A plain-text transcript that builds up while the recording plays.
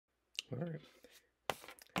All right.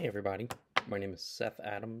 Hey, everybody. My name is Seth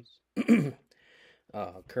Adams.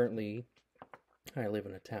 Currently, I live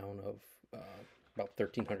in a town of about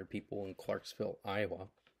 1,300 people in Clarksville, Iowa,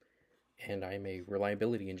 and I'm a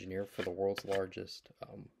reliability engineer for the world's largest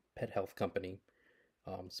pet health company.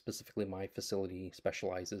 Specifically, my facility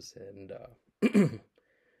specializes in um,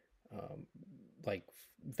 like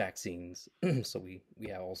vaccines. So we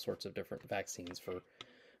have all sorts of different vaccines for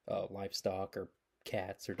livestock or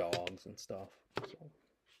cats or dogs and stuff.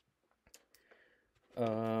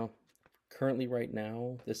 Uh, Currently, right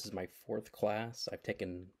now, this is my fourth class.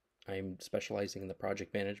 I'm specializing in the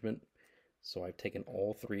project management. So I've taken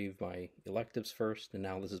all three of my electives first, and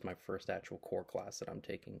now this is my first actual core class that I'm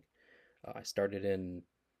taking. I started in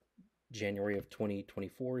January of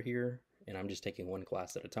 2024 here, and I'm just taking one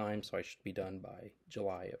class at a time, so I should be done by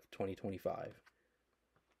July of 2025.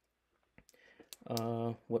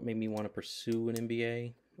 What made me want to pursue an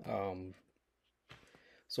MBA?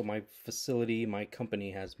 So my facility, my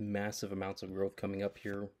company has massive amounts of growth coming up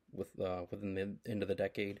here within the end of the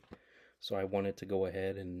decade. So I wanted to go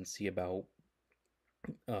ahead and see about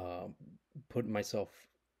uh, putting myself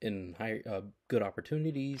in good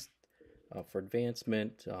opportunities for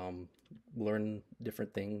advancement, learn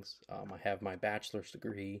different things. I have my bachelor's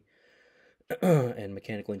degree in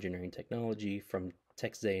mechanical engineering technology from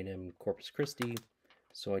Texas A&M Corpus Christi.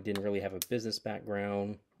 So I didn't really have a business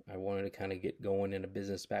background. I wanted to kind of get going in a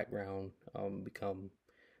business background, become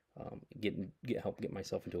help get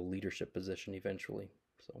myself into a leadership position eventually.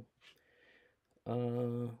 So,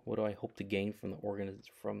 what do I hope to gain from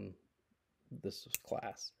from this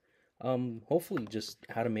class? Hopefully, just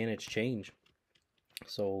how to manage change.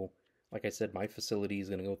 So, like I said, my facility is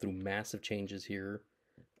going to go through massive changes here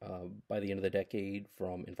by the end of the decade,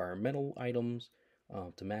 from environmental items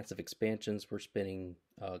to massive expansions. We're spending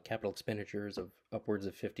capital expenditures of upwards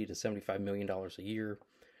of $50 to $75 million a year.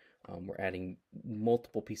 We're adding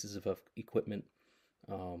multiple pieces of equipment.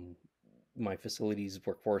 My facility's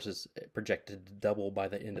workforce is projected to double by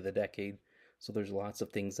the end of the decade. So there's lots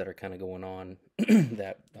of things that are kind of going on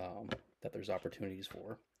that there's opportunities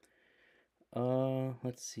for.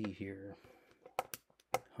 Let's see here.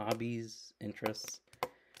 Hobbies, interests.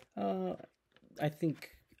 I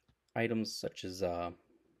think items such as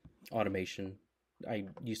automation. I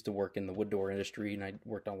used to work in the wood door industry, and I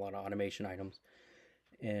worked on a lot of automation items,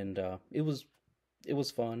 and it was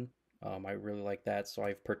fun. I really like that, so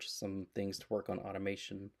I've purchased some things to work on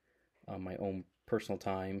automation on my own personal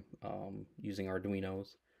time using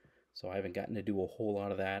Arduinos. So I haven't gotten to do a whole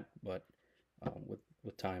lot of that, but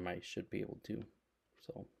with time I should be able to.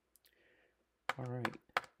 So, all right.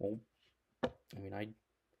 Well, I mean,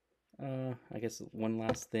 I guess one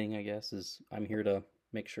last thing, I guess, is I'm here to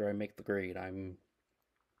make sure I make the grade. I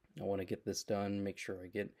want to get this done, make sure I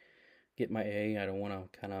get my A. I don't want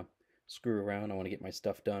to kind of screw around. I want to get my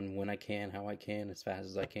stuff done when I can, how I can, as fast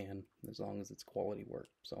as I can, as long as it's quality work.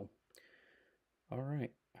 So, all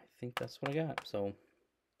right. I think that's what I got. So,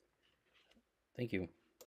 thank you.